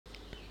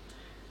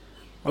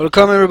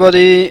Welcome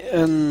everybody,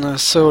 and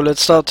so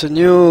let's start a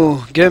new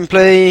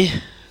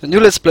gameplay, a new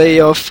let's play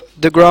of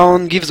The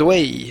Ground Gives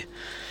Away.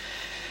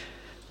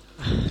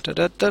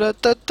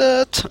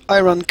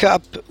 Iron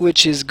Cap,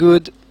 which is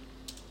good.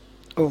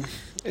 Oh,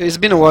 it's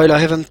been a while. I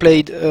haven't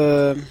played.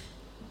 I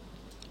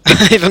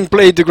haven't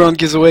played The Ground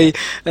Gives Away,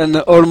 and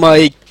all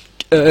my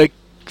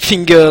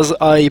fingers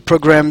I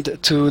programmed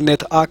to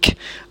NetHack.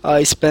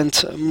 I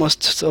spent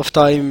most of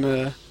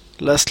time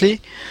lastly.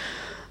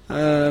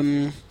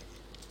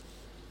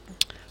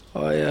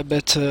 Oh yeah, I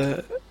bet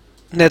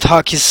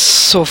NetHack is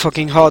so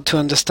fucking hard to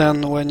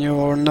understand when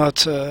you're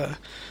not an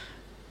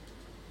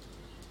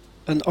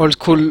old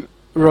school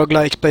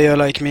roguelike player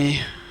like me.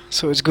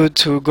 So it's good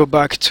to go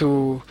back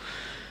to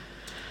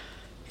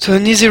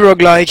an easy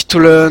roguelike to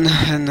learn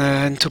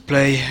and to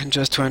play and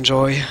just to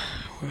enjoy.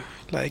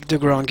 Like The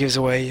Ground Gives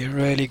Away,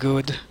 really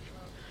good,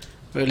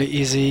 really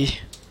easy.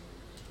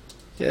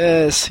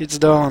 Yes, it's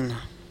done.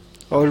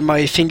 All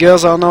my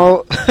fingers are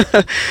now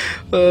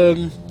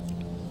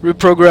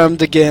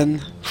reprogrammed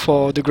again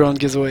for The Ground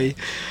Gives Away.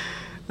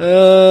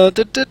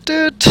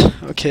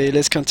 Okay,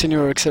 let's continue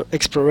our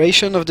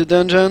exploration of the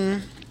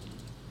dungeon.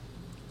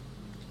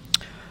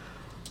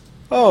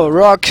 Oh,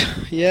 rock,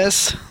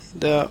 yes,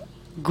 they're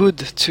good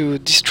to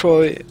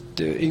destroy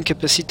the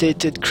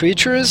incapacitated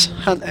creatures.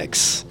 Hand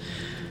X.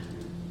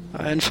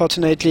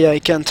 Unfortunately, I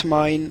can't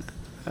mine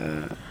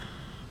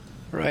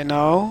right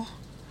now.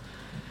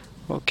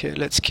 Okay,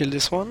 let's kill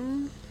this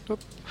one.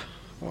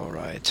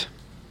 Alright.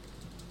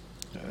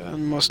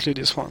 And mostly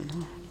this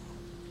one.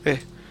 Hey.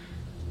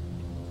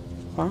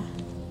 Huh?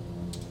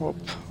 Oh,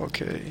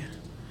 okay.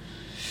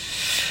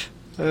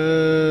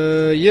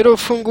 Yellow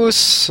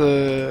fungus.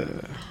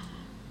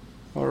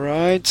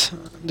 Alright.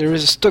 There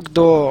is a stuck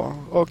door.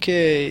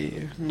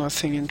 Okay.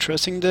 Nothing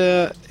interesting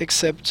there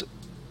except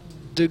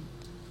the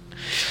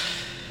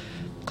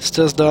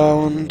stairs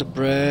down, the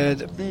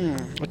bread.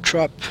 A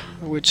trap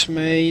which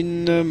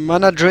mean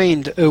mana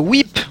drained. A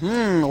whip.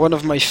 One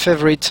of my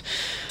favorite.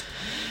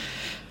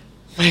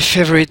 My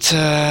favorite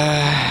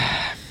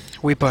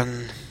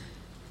weapon.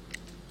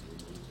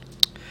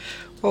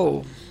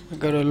 Oh, I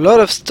got a lot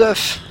of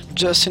stuff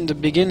just in the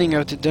beginning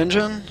of the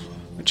dungeon,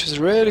 which is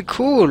really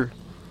cool.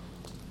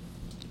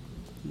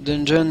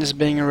 Dungeon is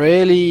being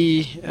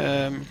really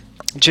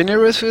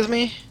generous with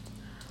me,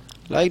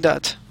 like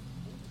that.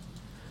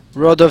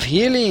 Rod of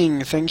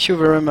Healing, thank you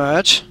very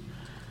much.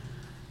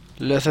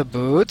 Leather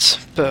boots,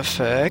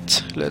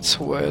 perfect.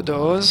 Let's wear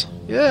those.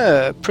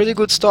 Yeah, pretty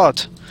good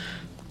start.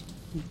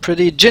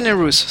 Pretty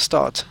generous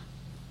start.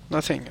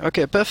 Nothing.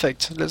 Okay,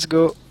 perfect. Let's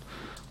go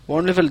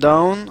one level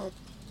down.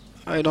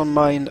 I don't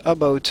mind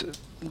about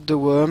the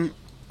worm.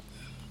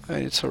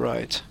 It's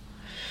alright.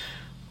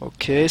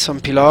 Okay, some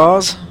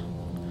pillars.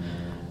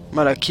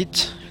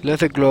 Malachite.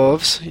 Leather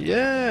gloves.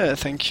 Yeah,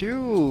 thank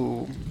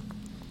you.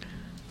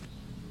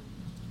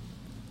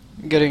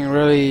 Getting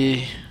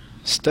really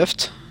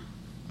stuffed.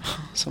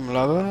 Some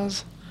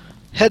lavas.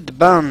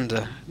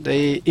 Headband.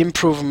 They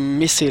improve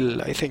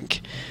missile, I think.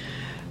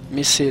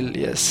 Missile,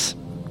 yes.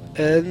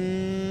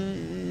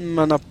 And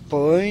mana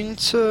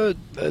points,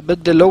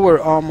 but the lower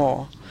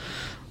armor.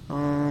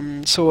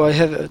 So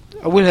I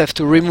will have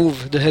to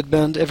remove the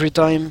headband every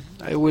time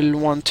I will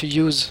want to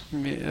use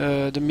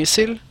the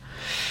missile.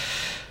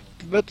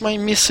 But my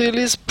missile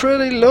is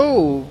pretty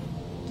low.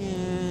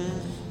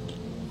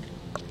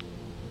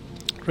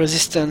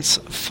 Resistance,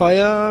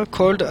 fire,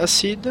 cold,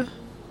 acid.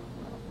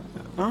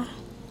 Huh?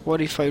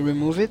 What if I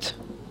remove it?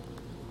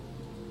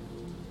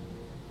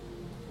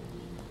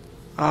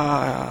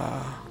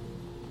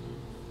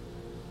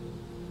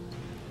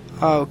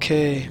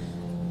 Okay.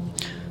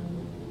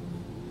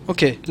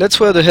 Okay, let's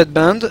wear the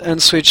headband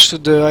and switch to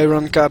the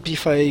iron cap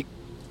if I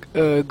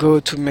go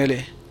to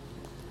melee.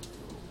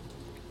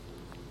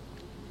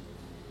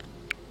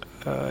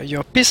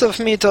 Your piece of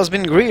meat has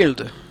been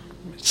grilled.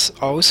 It's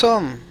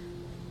awesome.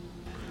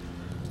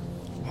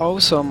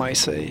 Awesome, I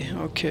say.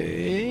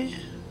 Okay.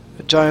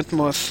 A giant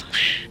moth.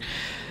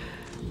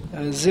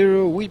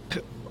 0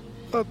 whip.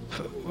 Up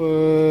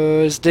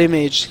is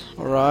damaged.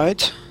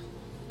 Alright.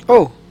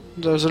 Oh,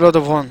 there's a lot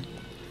of one.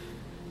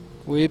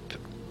 Whip.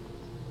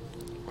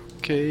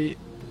 Okay.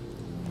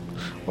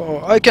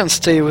 Oh, I can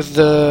stay with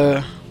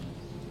the.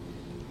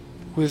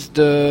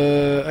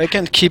 I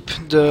can keep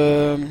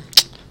the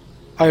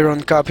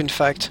iron cap. In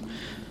fact,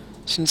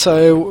 since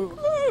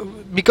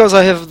because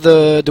I have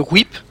the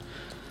whip,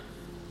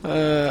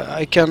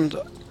 I can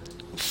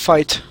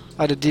fight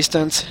at a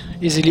distance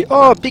easily.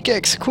 Oh,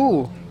 pickaxe,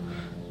 cool.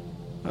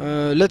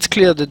 Let's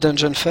clear the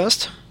dungeon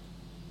first.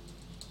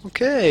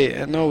 Okay,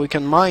 and now we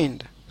can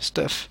mine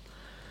stuff.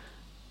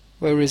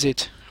 Where is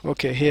it?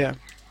 Okay, here.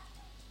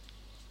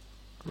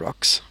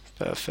 Rocks,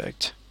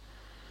 perfect.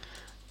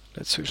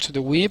 Let's switch to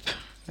the whip.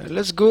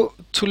 Let's go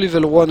to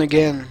level 1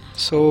 again,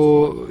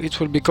 so it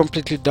will be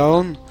completely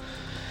done.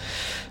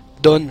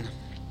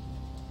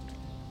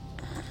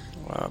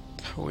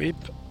 Whip.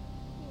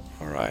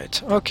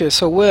 Alright, okay,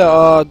 so where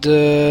are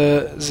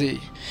the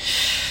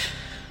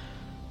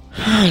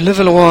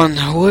Level 1.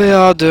 Where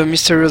are the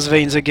mysterious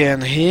veins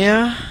again?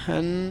 Here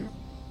and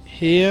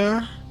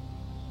here.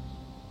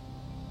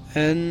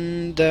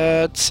 And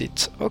that's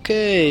it.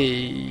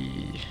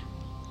 Okay.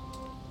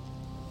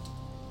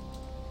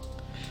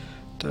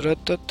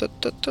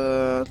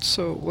 Da-da-da-da-da-da.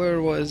 So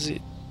where was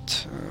it?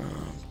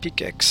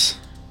 Pickaxe.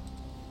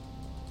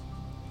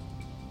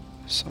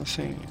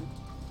 Something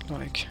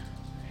like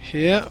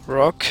here.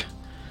 Rock.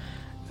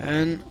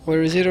 And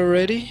where is it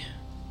already?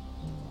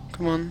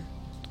 Come on.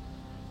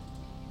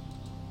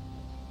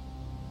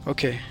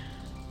 Okay.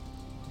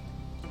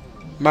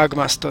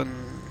 Magma stone.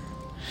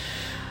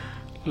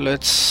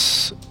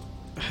 Let's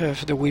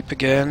have the whip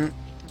again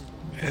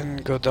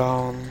and go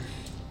down.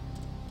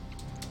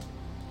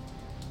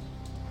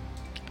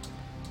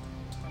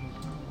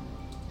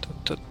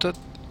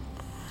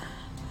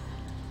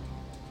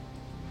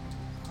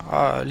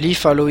 Ah,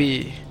 leaf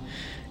alloy.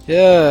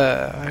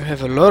 Yeah, I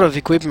have a lot of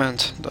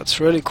equipment. That's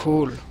really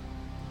cool.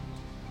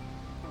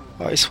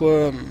 Ice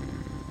worm.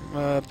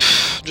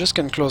 Just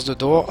can close the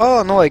door.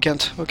 Oh no, I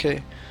can't.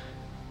 Okay.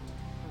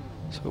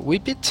 So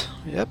whip it.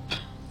 Yep.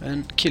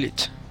 And kill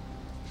it.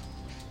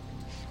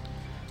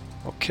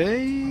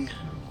 Okay.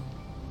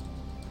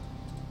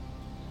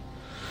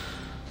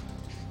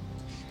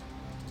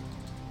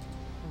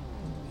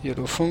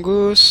 Yellow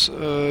fungus,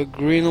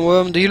 green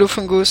worm. The yellow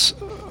fungus,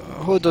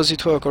 how does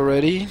it work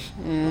already?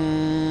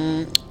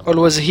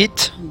 Always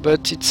hit,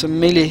 but it's a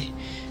melee.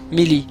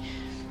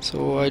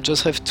 So I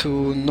just have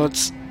to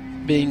not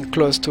being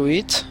close to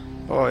it.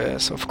 Oh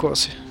yes, of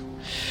course.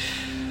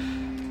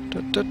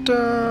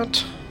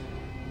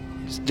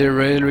 It's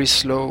really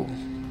slow.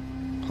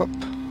 Hop,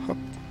 hop.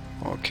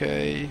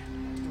 Okay.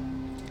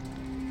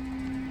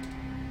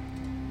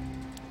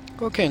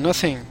 Okay,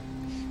 nothing.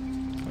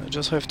 I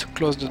just have to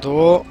close the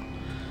door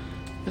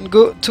and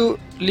go to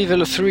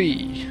level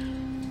 3.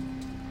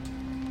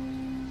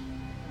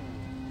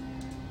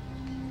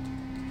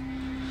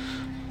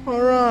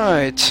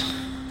 Alright.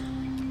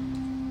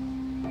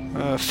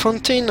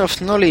 Fountain of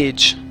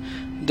knowledge.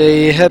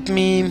 They help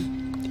me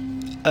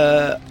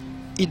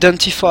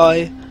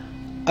identify,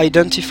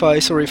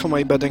 sorry for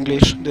my bad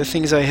English, the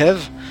things I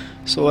have,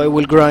 so I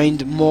will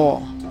grind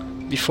more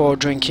before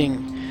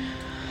drinking.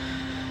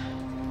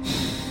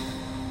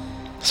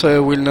 So I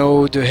will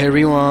know the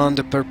hairy one,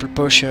 the purple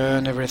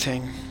potion,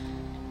 everything.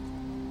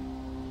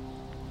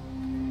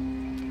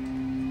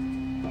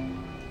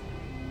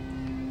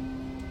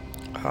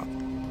 Ah.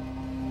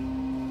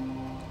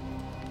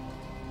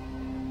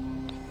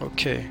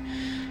 Okay.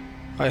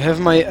 I have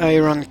my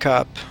iron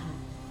cap.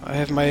 I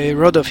have my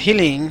rod of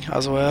healing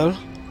as well.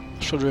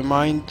 Should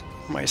remind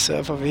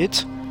myself of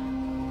it.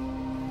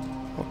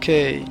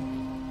 Okay.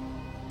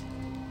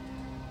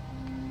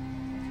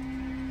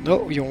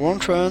 No, you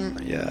won't run.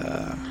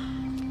 Yeah.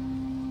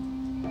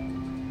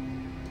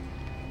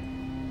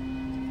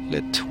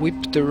 Let's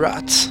whip the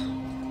rat.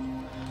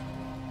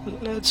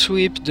 Let's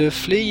whip the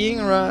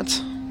fleeing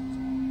rat.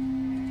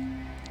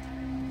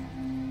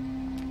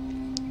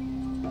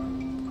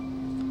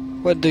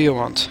 What do you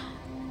want?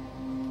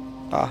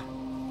 Ah.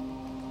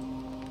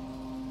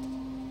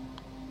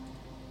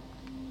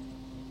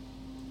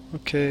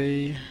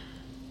 Okay.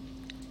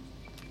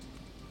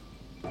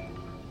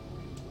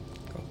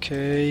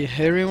 Okay,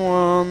 hairy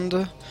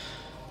wand.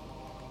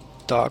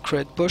 Dark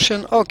red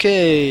potion.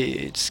 Okay,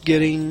 it's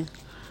getting.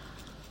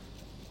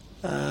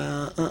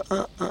 I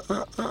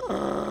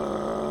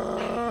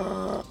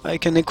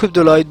can equip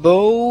the light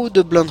bow,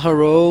 the blunt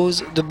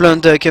arrows. The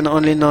blunt I can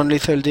only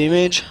non-lethal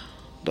damage.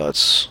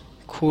 That's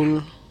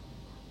cool.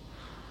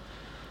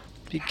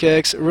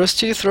 Pickaxe,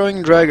 rusty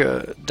throwing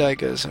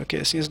daggers.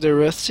 Okay, since they're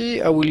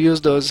rusty, I will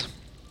use those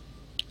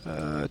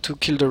to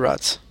kill the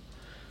rats.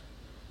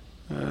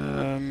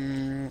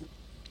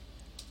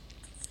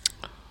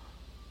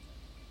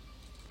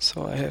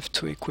 So I have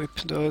to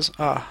equip those.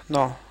 Ah,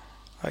 no,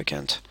 I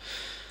can't.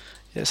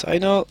 Yes, I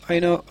know.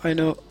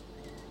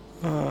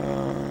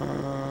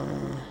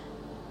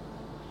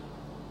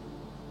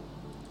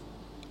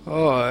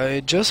 Oh,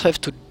 I just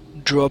have to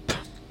drop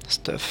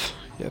stuff.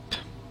 Yep.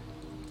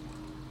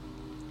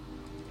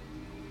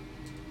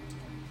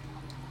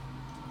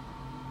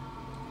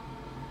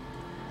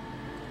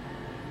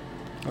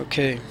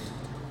 Okay.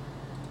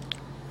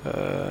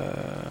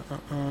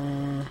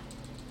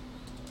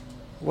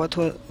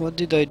 What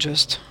did I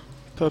just?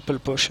 Purple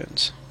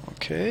potions.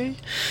 Okay.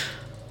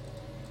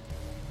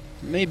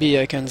 Maybe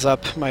I can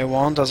zap my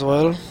wand as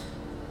well.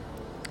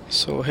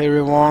 So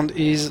hairy wand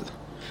is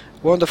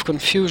wand of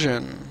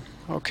confusion.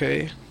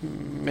 Okay,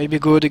 maybe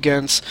good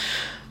against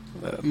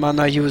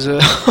mana user.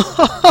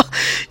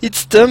 It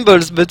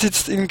stumbles, but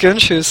it's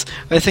unconscious.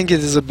 I think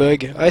it is a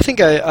bug. I think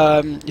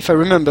if I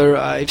remember,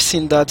 I've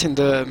seen that in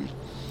the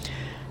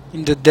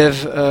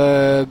dev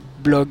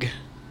blog.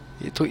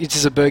 It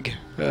is a bug.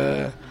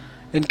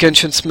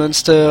 Unconscious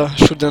monster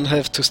shouldn't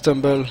have to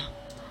stumble.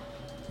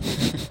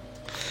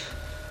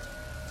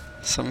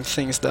 Some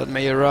things that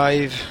may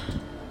arrive.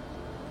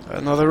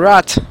 Another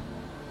rat.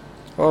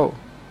 Oh,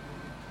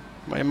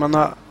 my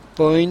mana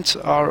points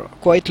are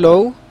quite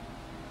low.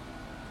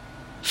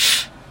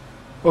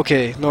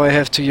 Okay, now I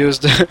have to use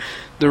the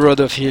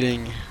rod of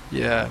healing.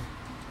 Yeah.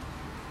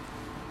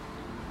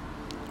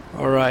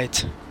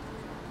 Alright.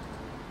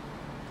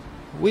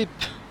 Whip.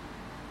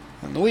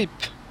 And whip.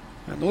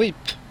 And whip.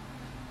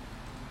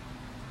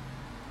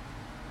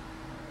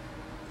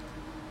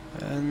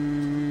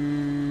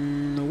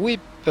 And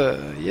whip.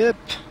 Yep.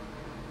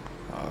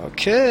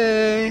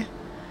 Okay.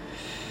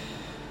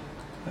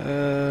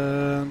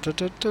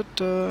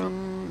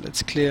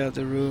 Let's clear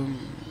the room.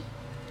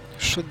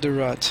 Shoot the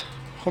rat.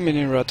 How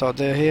many rats are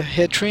there here?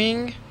 Hit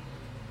ring.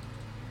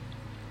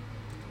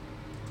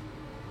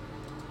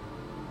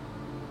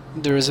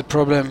 There is a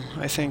problem,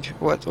 I think.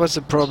 What's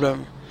the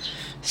problem?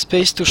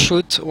 Space to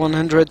shoot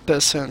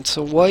 100%.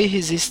 So why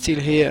is he still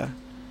here?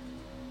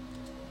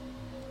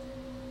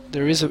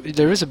 There is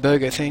a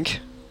bug, I think.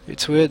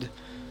 It's weird.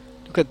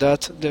 Look at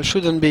that. There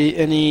shouldn't be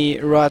any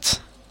rats.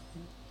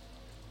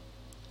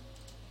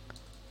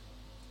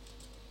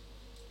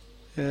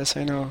 Yes,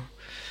 I know.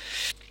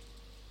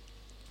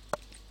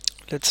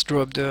 Let's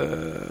drop the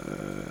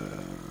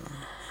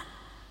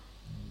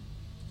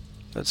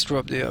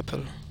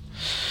apple.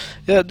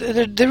 Yeah,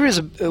 there is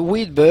a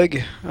weird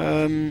bug.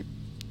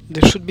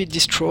 They should be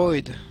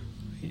destroyed.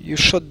 You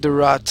shot the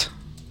rat.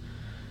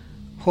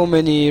 How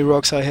many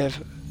rocks I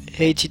have?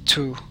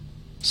 82.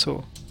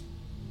 So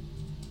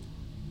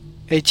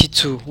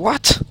 82.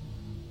 What?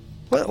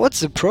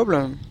 What's the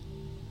problem?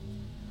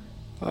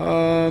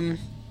 I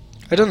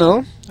don't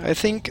know. I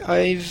think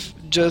I've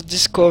just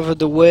discovered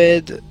the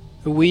weird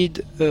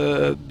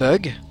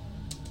bug.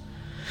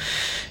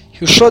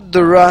 You shot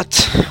the rat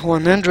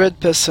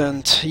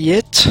 100%,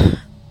 yet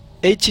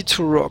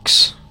 82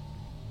 rocks.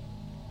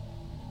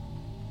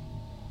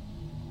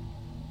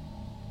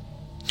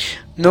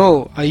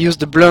 No, I used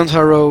the blunt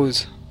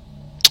arrows.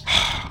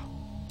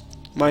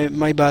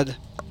 My bad.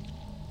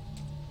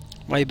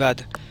 My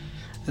bad.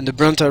 And the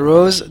blunt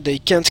arrows, they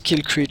can't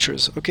kill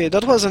creatures. Okay,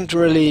 that wasn't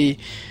really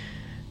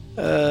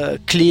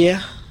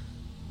clear.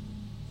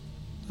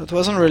 That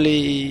wasn't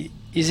really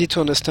easy to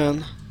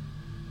understand.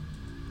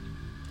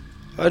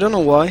 I don't know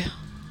why.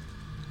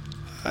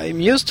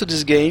 I'm used to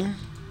this game,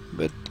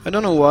 but I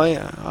don't know why.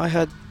 I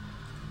had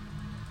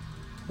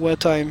weird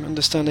time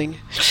understanding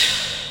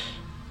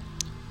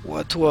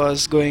what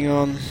was going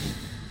on.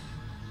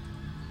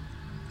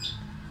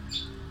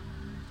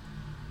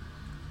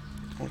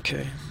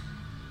 Okay.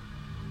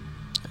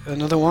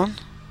 Another one?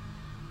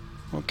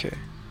 Okay.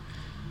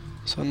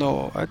 So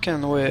no, I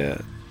can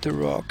wear the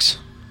rocks.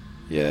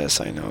 Yes,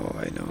 I know.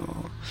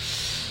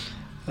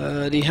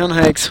 The hand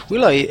axe.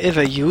 Will I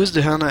ever use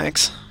the hand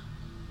axe?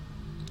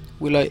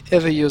 Will I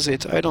ever use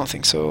it? I don't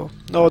think so.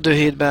 No, the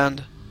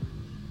headband.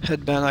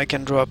 Headband I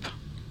can drop.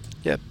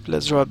 Yep,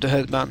 let's drop the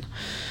headband.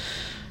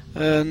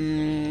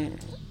 And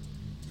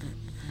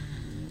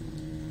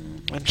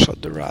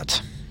shot the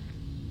rat.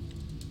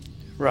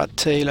 Rat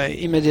tail I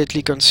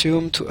immediately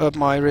consume to up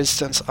my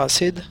resistance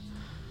acid.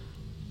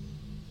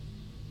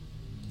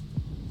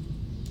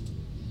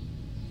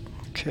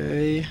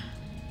 Okay.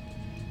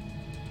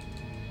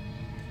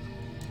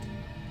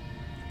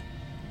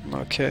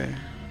 Okay.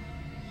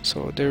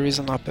 So there is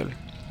an apple.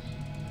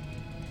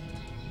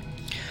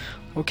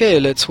 Okay,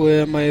 let's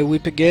wear my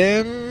whip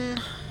again.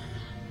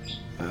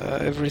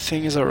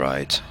 Everything is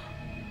alright.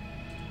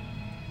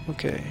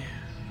 Okay.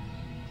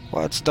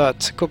 What's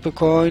that? Copper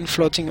coin,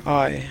 floating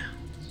eye.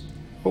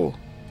 Oh.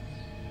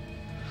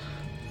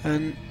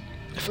 And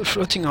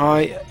floating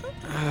eye.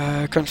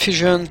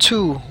 Confusion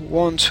 2,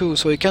 1, 2.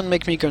 So it can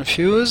make me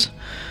confused.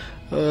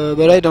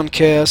 But I don't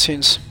care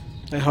since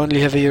I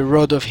only have a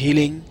rod of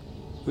healing,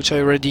 which I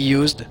already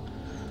used.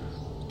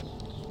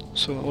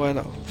 So why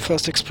not?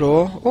 First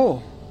explore.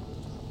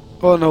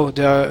 Oh no,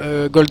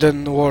 there are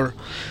golden wall.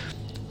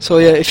 So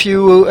yeah, if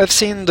you have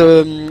seen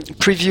the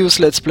previous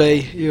Let's Play,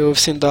 you have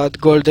seen that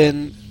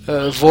golden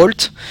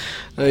vault.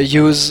 They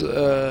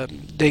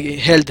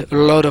held a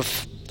lot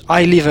of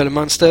high level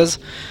monsters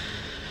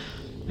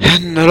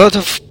and a lot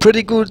of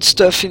pretty good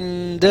stuff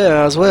in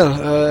there as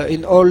well.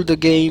 In all the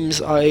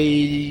games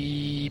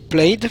I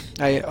played,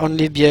 I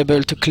only be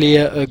able to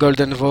clear a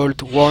golden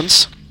vault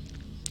once,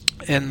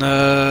 and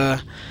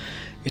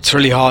it's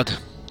really hard,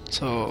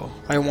 so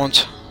I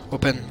won't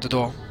open the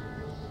door.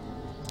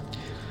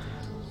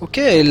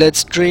 Okay,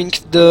 let's drink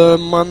the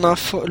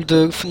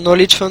the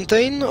knowledge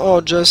fountain,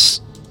 or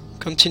just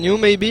continue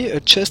maybe. A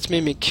chest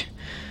mimic.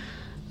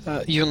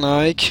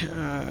 Unique.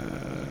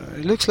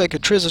 It looks like a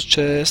treasure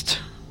chest.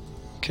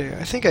 Okay,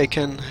 I think I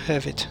can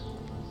have it.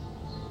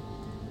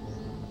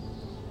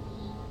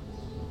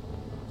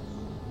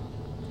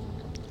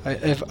 I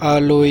have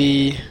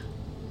alloy.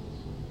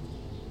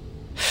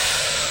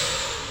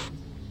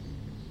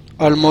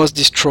 Almost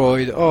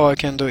destroyed. Oh, I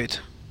can do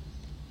it.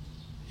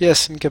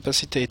 Yes,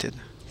 incapacitated.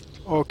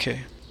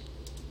 Okay.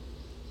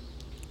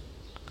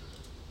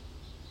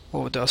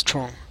 Oh, they're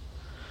strong.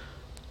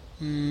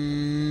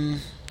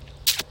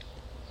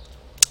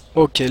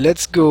 Okay,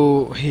 let's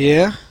go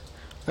here.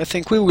 I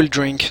think we will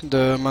drink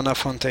the mana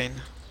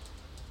fountain.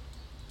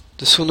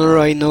 The sooner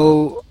I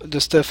know the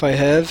stuff I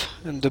have,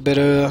 and the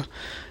better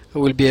I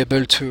will be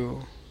able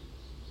to...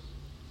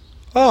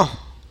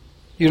 Oh!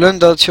 You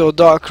learned that your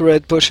dark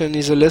red potion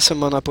is a lesser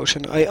mana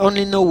potion. I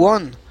only know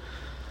one.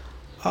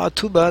 Ah,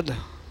 too bad.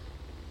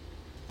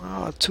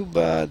 Ah, too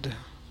bad.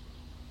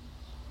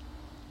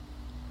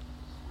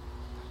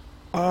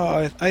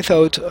 Ah, I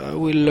thought I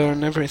will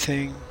learn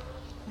everything.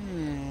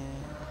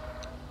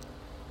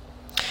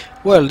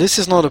 Well, this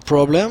is not a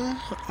problem.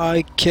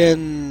 I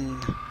can...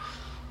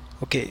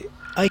 Okay,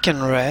 I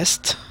can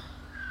rest.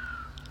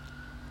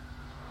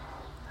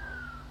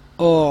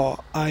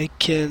 Or I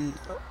can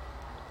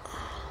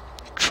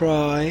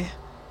try...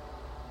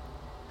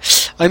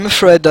 I'm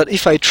afraid that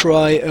if I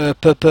try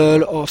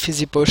purple or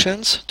fizzy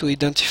potions to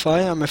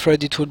identify, I'm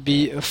afraid it would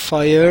be a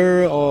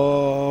fire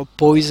or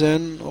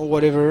poison or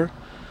whatever.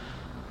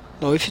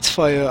 No, if it's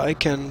fire, I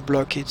can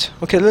block it.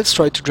 Okay, let's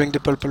try to drink the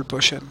purple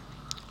potion.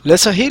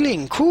 Lesser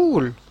healing,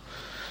 cool!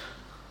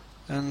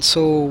 And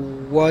so,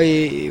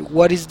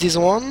 what is this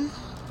one?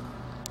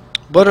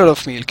 Bottle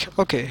of milk,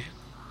 okay.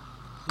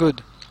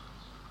 Good.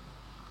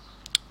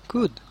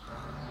 Good.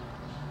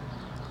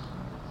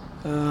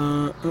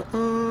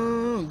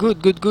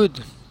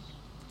 Good.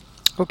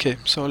 Okay,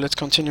 so let's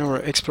continue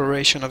our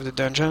exploration of the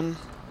dungeon.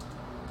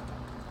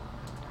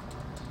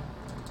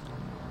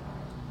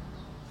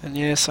 And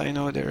yes, I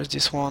know there is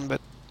this one, but...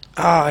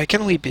 Ah, I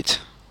can whip it.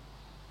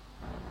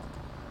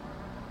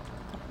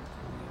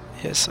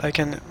 Yes, I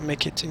can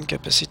make it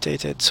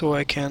incapacitated, so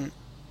I can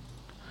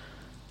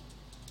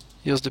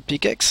use the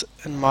pickaxe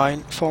and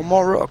mine for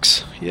more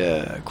rocks.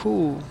 Yeah,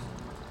 cool.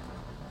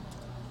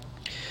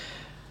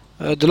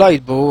 The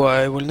light bow,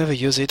 I will never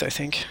use it, I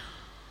think.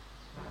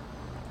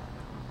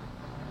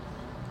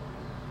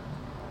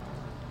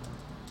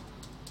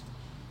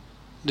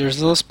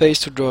 There's no space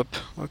to drop.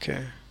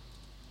 Okay.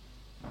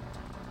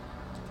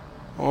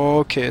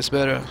 Okay, it's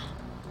better.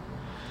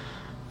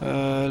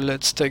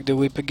 Let's take the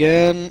whip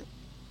again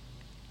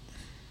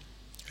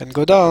and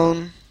go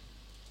down.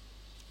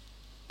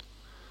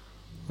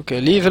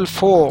 Okay, level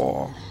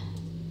 4.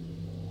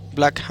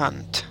 Black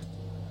Hunt.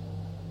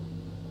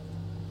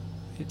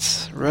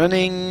 It's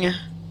running.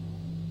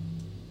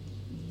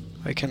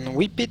 I can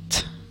whip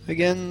it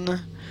again.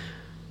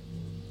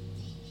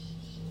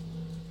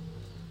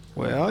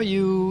 Where are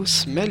you?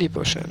 Smelly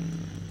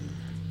potion.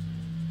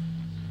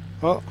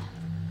 Oh.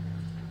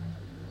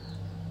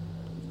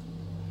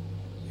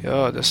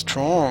 Yeah, they're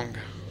strong.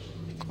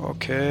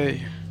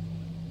 Okay.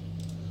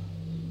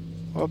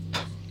 Up.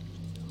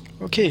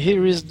 Okay,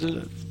 here is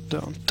the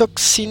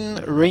toxin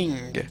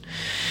ring,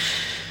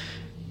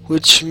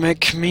 which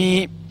make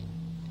me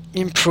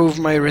improve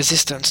my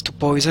resistance to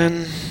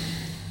poison.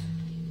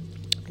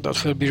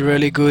 That will be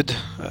really good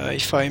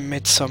if I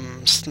meet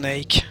some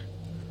snake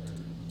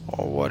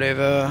or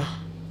whatever.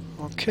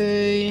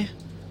 Okay.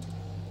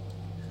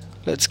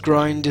 Let's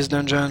grind this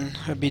dungeon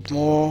a bit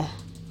more.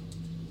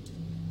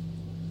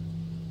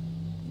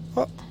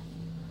 Oh.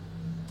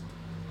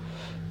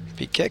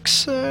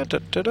 Pickaxe,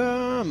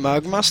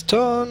 magma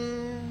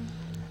stone.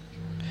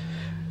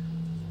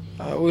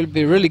 I will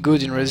be really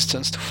good in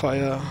resistance to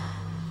fire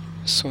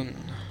soon.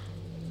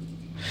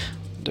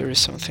 There is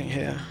something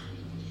here.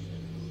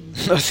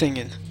 Nothing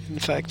in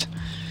fact.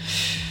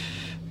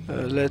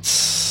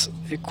 Let's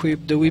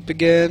equip the whip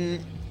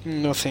again.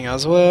 Nothing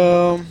as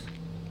well.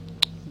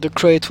 The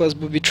crate was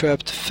booby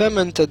trapped.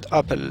 Fermented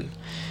apple.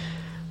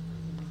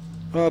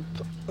 Up.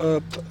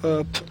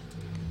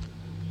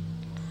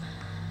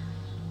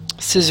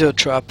 Scissor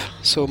trap,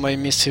 so my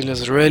missile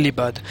is really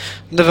bad.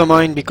 Never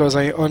mind, because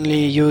I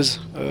only use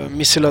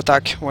missile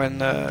attack when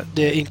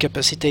they're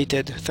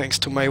incapacitated thanks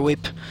to my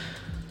whip.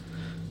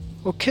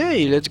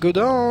 Okay, let's go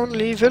down.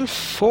 Level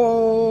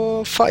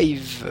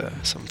 5.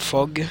 Some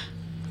fog.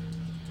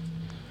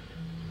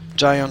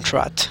 Giant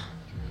rat.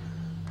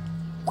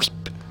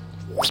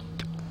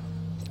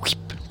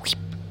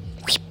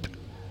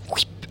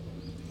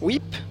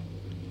 Whip.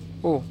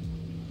 Oh.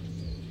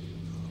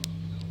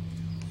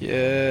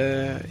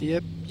 Yeah,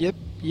 yep.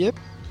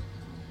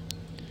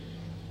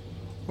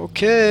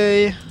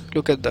 Okay,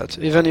 look at that.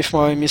 Even if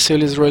my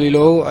missile is really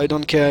low, I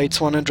don't care, it's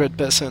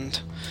 100%.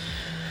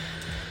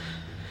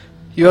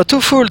 You are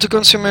too full to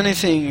consume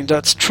anything,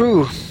 that's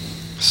true.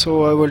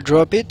 So I will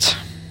drop it.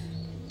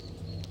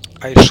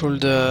 I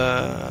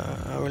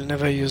will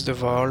never use the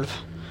valve.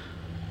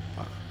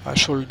 I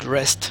should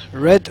rest.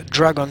 Red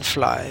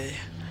dragonfly.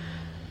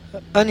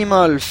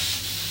 Animal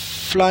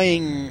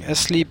flying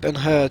asleep and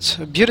hurt.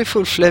 A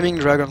beautiful flaming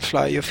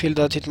dragonfly. You feel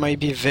that it might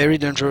be very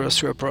dangerous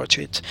to approach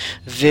it.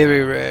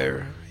 Very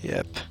rare.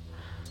 Yep.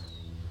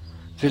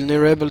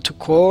 Vulnerable to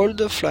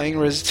cold. Flying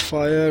resists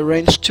fire.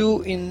 Range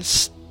 2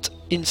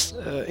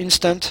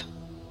 instant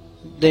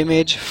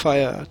damage.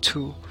 Fire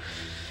 2.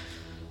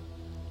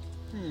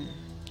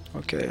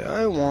 Okay,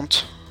 I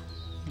won't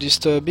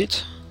disturb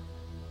it.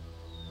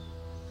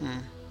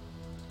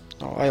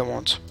 No, I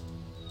won't.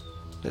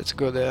 Let's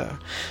go there.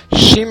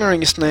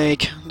 Shimmering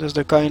snake. Those are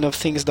the kind of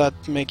things that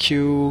make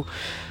you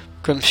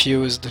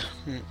confused.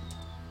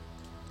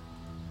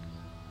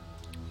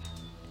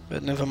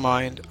 But never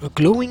mind. A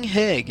glowing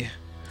egg.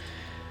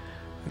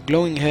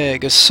 Glowing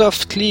egg, a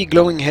softly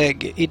glowing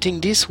egg.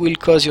 Eating this will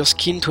cause your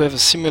skin to have a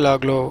similar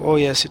glow. Oh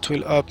yes, it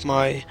will up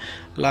my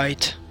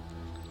light,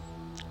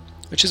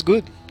 which is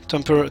good.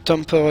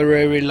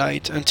 Temporary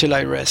light until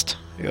I rest.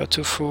 You are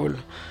too full.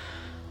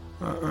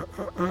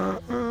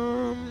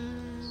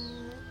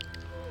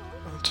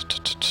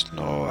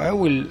 No, I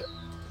will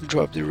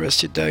drop the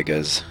rusted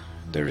daggers.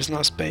 There is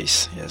no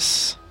space.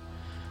 Yes.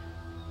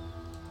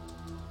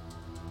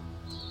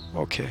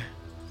 Okay.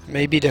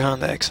 Maybe the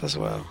hand axe as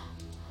well.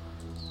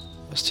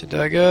 Rusty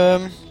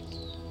dagger.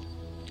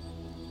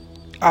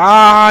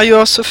 Ah, you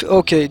are so.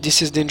 Okay,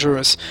 this is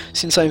dangerous.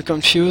 Since I'm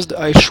confused,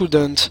 I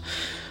shouldn't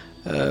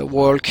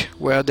walk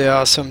where there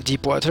are some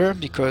deep water,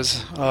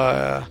 because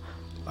I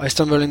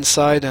stumble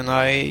inside and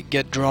I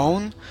get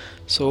drowned.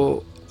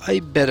 So I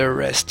better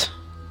rest.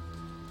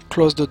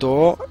 Close the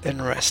door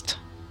and rest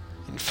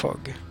in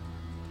fog.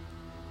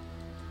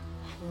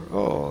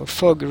 Oh,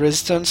 fog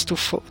resistance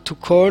to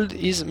cold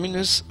is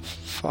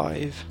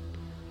 -5.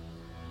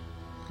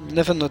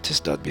 Never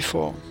noticed that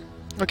before.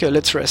 Okay,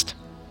 let's rest.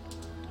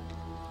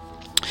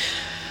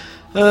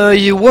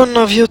 One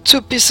of your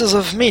 2 pieces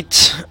of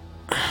meat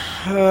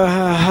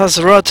has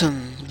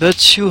rotten,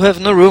 but you have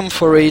no room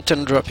for it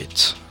and drop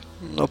it.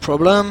 No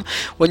problem.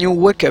 When you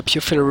wake up,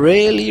 you feel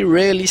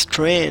really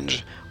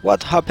strange.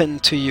 What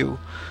happened to you?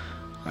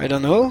 I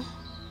don't know.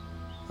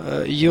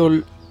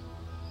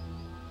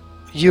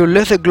 Your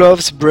leather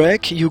gloves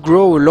break, you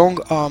grow long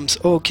arms.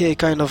 Okay,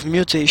 kind of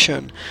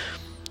mutation.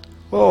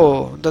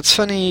 Oh, that's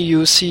funny.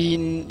 You've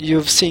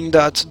seen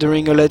that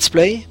during a let's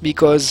play,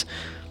 because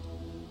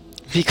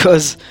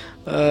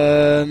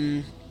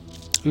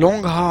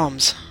long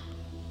arms.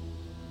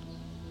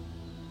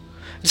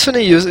 It's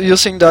funny you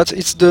think that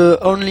it's the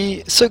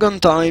only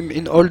second time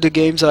in all the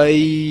games I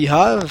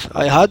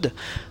had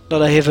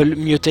that I have a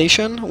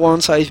mutation.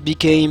 Once I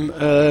became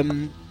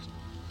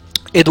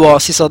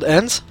Edward Scissored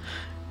Hands.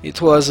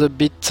 It was a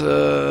bit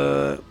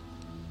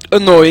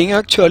annoying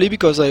actually,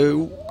 because I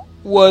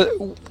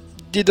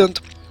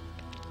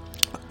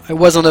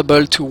wasn't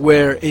able to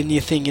wear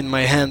anything in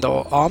my hand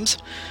or arms,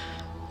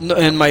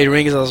 and my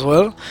rings as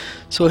well.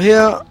 So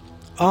here,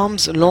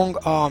 arms, long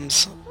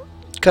arms,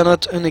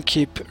 cannot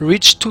unequip,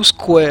 reach 2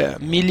 square,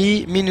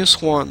 melee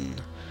 -1.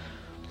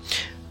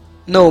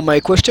 No, my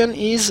question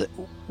is,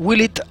 will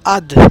it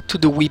add to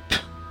the whip?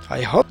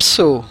 I hope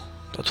so.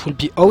 That would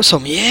be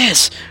awesome.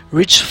 Yes,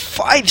 reach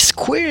 5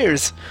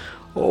 squares.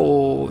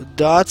 Oh,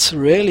 that's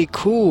really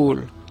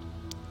cool.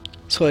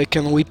 So I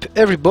can whip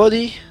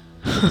everybody.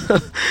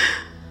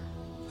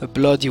 A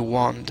bloody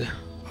wand.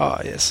 Ah,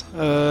 yes.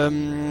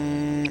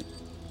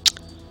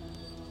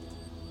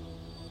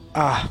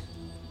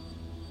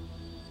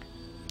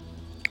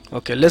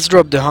 Okay, let's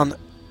drop the hand.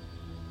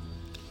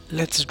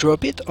 Let's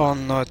drop it or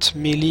not.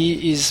 Melee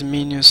is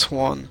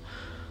 -1.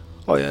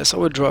 Oh yes, I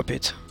will drop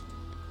it.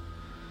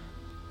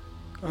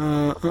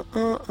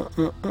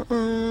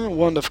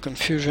 Wand of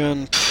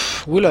Confusion.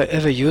 Pff, will I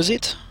ever use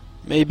it?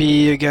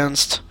 Maybe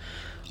against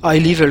high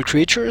level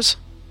creatures?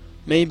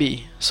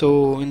 Maybe.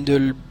 So in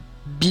the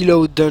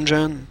below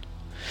dungeon.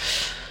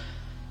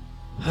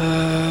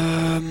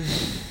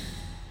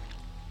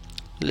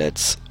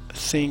 Let's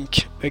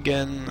think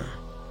again.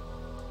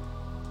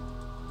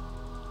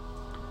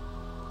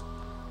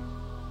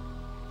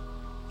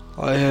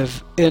 I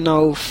have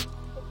enough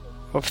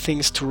of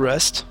things to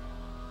rest.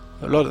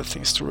 A lot of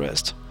things to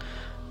rest.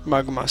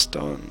 Magma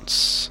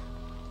stones.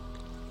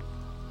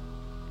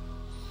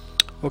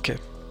 Okay.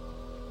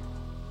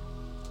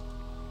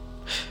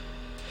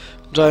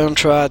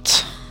 Giant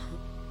rat.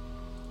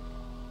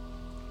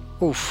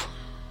 Oof.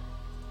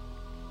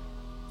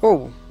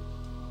 Oh.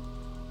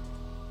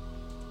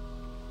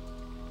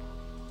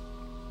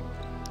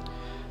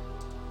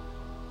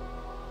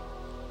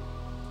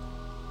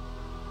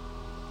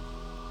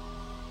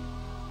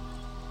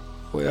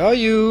 Where are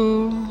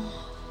you?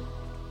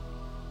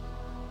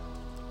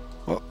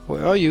 Oh,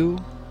 where are you?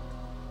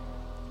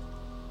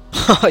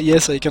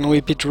 Yes, I can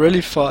whip it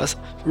really fast,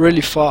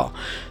 really far,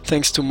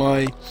 thanks to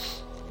my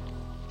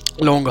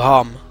long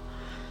arm.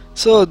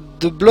 So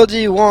the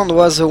bloody wand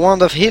was a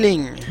wand of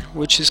healing,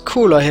 which is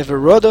cool. I have a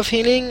rod of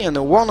healing and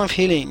a wand of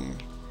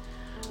healing.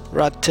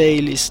 Rat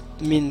tail is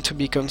meant to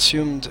be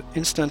consumed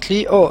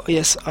instantly. Oh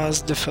yes,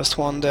 as the first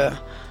one there.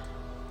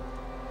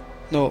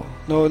 No,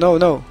 no, no,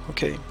 no.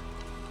 Okay.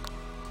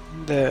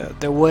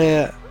 There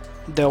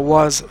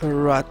was a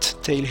rat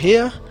tail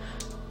here.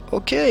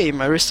 Okay,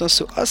 my resistance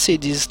to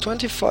acid is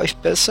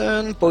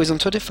 25%, poison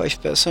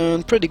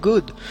 25%, pretty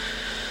good.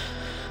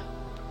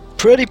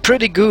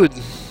 Pretty good.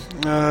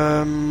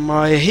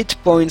 My hit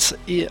points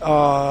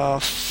are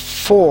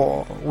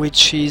 4,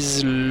 which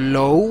is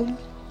low.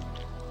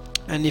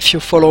 And if you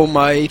follow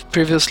my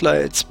previous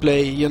let's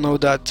play, you know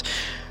that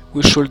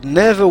we should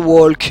never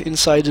walk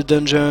inside the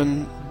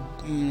dungeon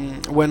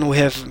when we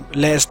have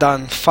less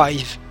than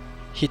 5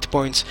 hit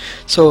points.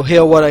 So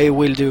here what I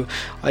will do,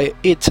 I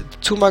hit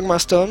 2 magma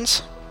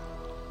stones,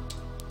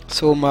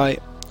 so my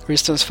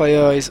resistance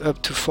fire is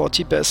up to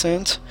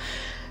 40%,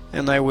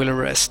 and I will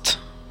rest.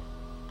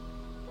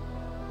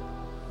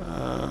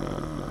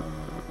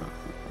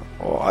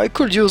 Or I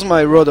could use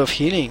my Rod of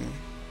Healing,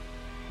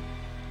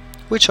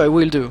 which I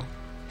will do.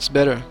 It's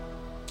better.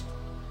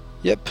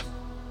 Yep,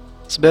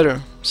 it's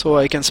better. So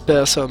I can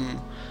spare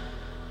some.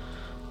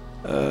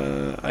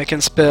 I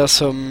can spare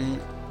some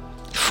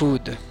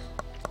food.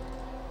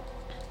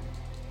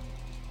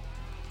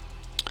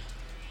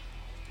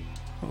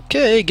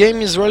 Okay,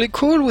 game is really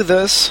cool with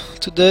us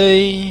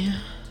today.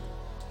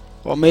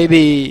 Or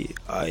maybe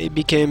I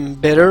became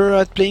better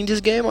at playing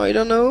this game, I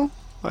don't know.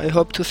 I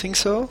hope to think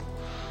so.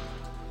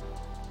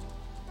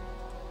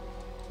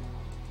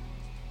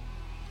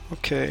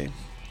 Okay.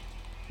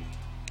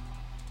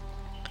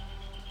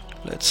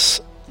 Let's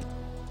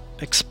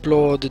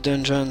explore the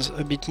dungeons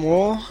a bit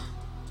more.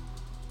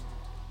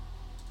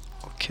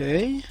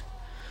 Okay.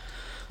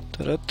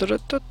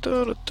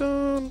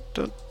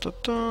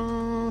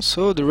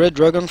 So the red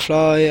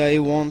dragonfly I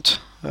won't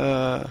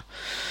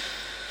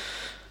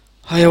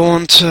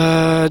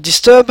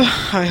disturb,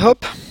 I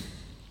hope.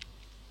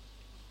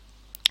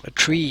 A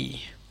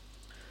tree.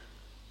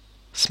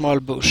 Small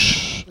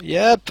bush.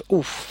 Yep.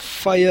 Oof.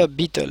 Fire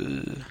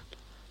beetle.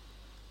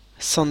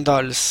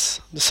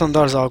 Sandals. The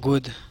sandals are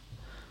good.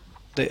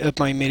 They up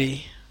my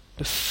melee.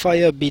 The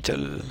fire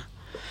beetle.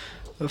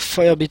 The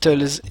fire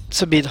beetle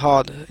it's a bit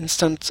hard.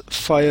 Instant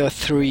fire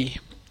 3.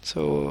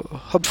 So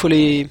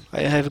hopefully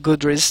I have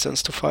good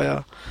resistance to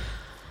fire.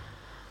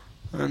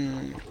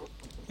 And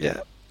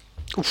yeah.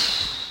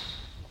 Oof.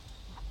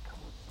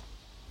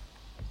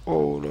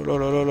 Oh la la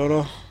la la la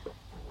la.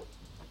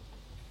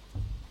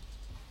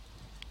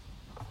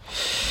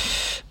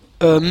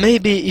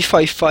 Maybe if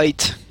I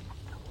fight.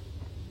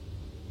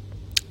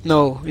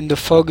 No, in the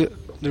fog,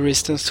 the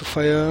resistance to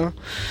fire.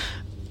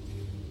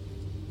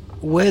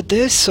 Were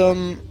there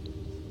some...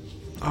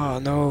 Ah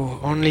no,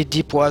 only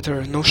deep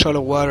water, no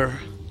shallow water.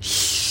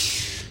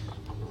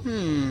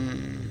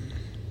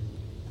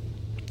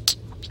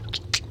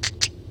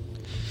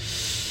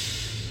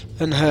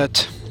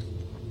 Unhurt.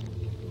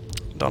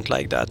 Don't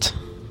like that.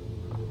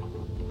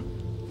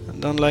 I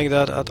don't like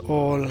that at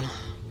all.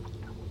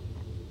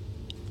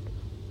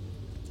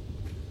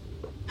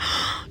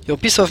 Your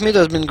piece of meat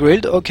has been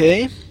grilled,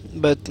 okay,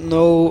 but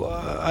no,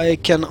 I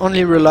can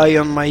only rely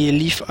on my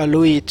leaf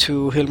aloe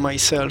to heal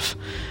myself.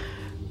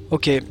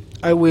 Okay,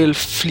 I will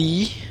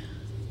flee.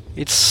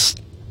 It's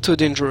too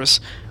dangerous.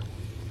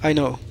 I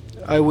know.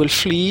 I will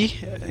flee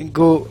and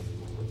go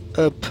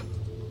up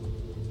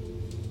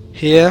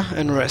here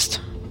and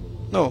rest.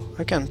 No,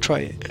 I can't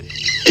try.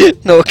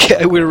 No, okay,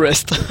 I will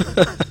rest.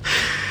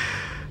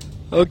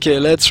 Okay,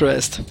 let's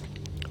rest.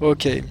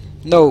 Okay,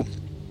 no.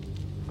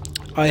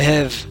 I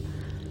have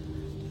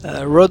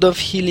a Rod of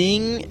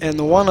Healing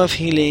and one of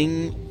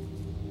Healing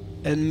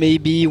and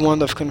maybe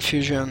one of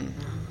Confusion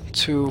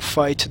to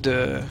fight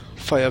the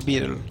fire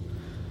beetle.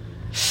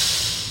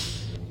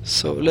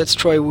 So let's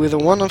try with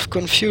one of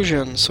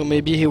Confusion, so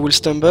maybe he will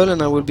stumble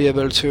and I will be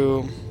able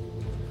to...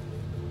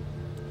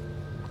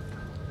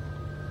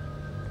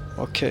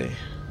 Okay,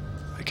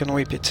 I can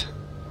whip it.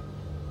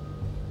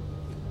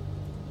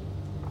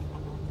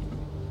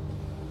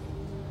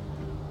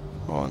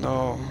 Oh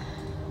no.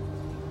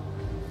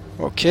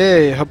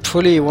 Okay,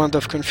 hopefully Wand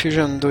of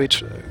Confusion do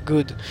it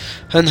good.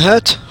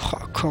 Unhurt?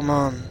 Oh, come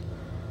on.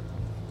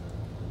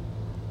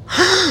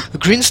 A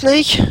green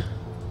snake?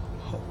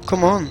 Oh,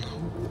 come on.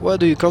 Where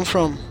do you come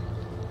from?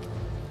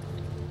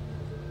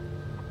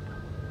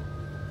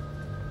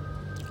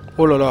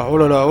 Oh la la, oh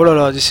la la, oh la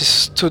la, this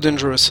is too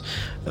dangerous.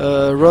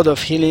 Rod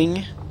of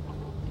Healing.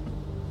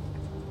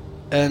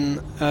 And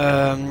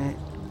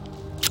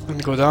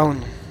go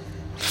down.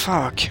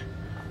 Fuck.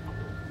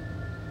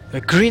 A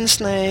green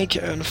snake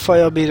and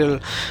fire beetle.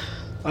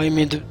 I'm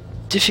in a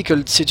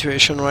difficult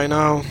situation right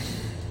now.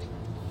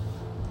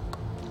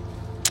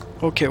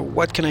 Okay,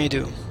 what can I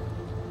do?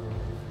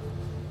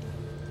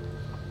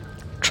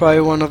 Try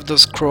one of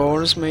those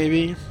crawls,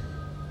 maybe.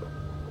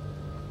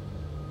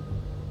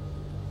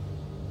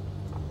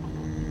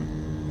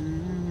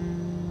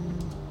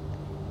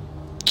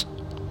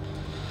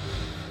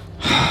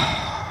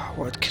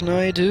 What can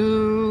I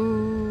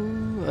do?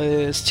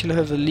 I still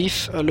have a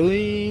leaf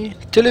aloe.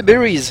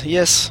 Teleberries,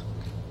 yes.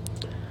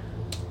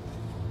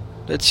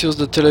 Let's use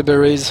the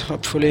teleberries,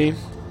 hopefully.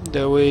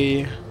 That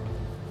way...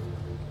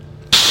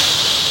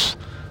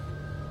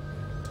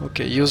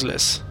 Okay,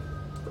 useless.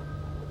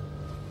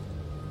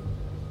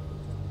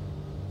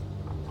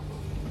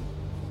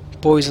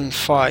 Poison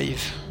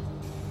 5.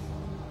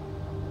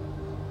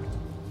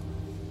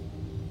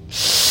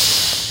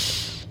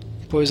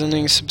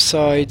 Poisoning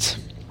subsides.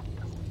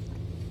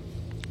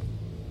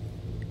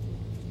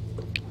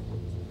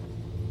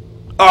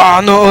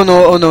 Ah no,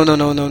 no, oh no, no,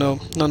 no, no, no,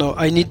 no, no!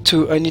 I need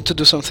to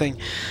do something.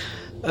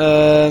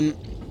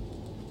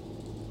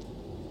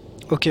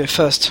 Okay,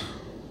 first.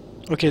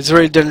 Okay, it's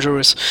very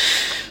dangerous.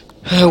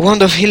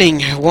 Wand of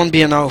Healing won't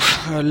be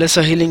enough.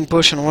 Lesser healing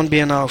potion won't be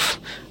enough.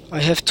 I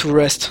have to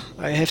rest.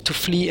 I have to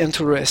flee and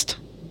to rest.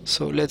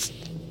 So let's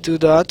do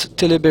that.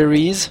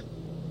 Teleberries.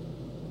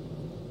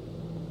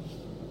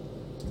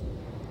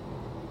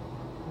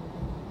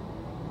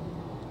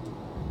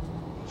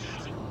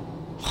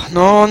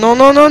 No, no,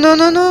 no, no, no,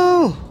 no,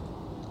 no!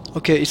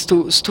 Okay, it's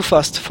too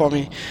fast for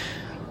me.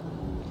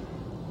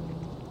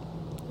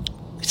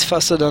 It's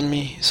faster than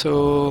me,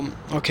 so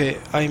okay,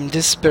 I'm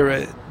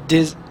desperated.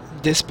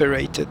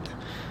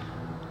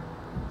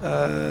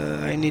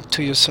 I need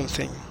to use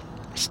something.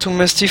 It's too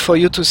messy for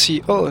you to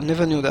see. Oh, I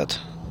never knew that.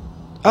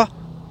 Ah!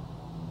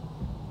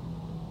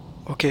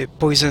 Okay,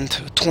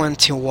 poisoned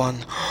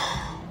 21.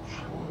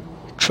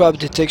 Trap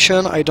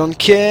detection, I don't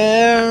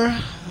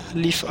care.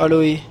 Leaf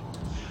aloe.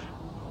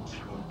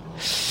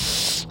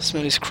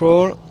 Smelly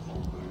scroll.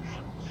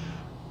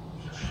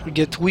 We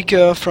get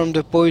weaker from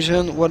the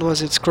poison. What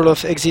was it? Scroll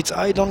of exits.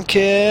 I don't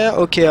care.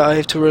 Okay, I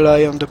have to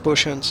rely on the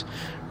potions.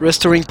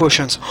 Restoring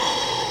potions.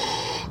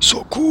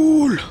 So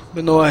cool!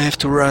 But now I have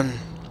to run.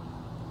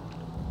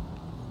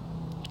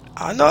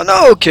 Ah, no,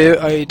 no! Okay,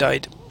 I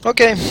died.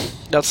 Okay,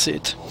 that's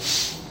it.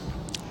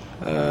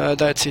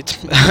 That's it.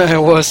 I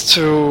was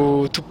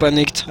too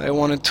panicked. I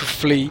wanted to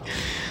flee.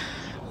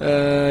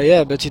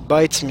 Yeah, but it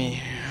bites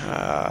me.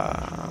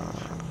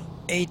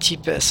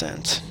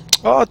 80%.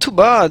 Oh, too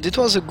bad. It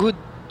was a good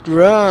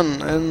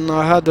run, and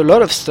I had a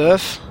lot of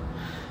stuff.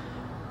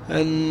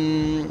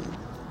 And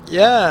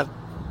yeah.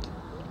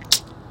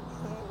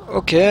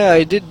 Okay,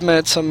 I did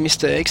make some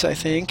mistakes, I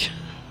think.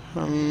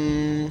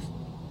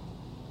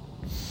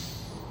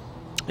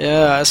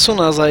 Yeah, as soon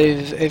as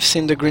I've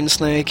seen the green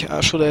snake,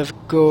 I should have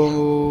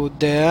go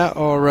there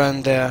or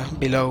run there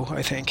below,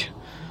 I think.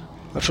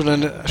 I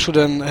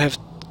shouldn't have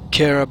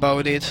care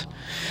about it.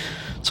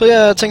 So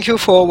yeah, thank you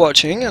for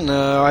watching, and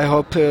I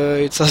hope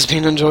it has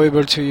been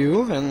enjoyable to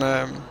you, and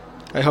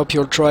I hope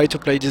you'll try to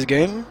play this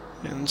game,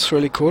 and it's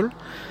really cool.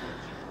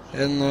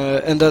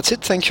 And that's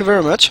it, thank you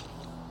very much.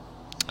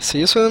 See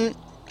you soon.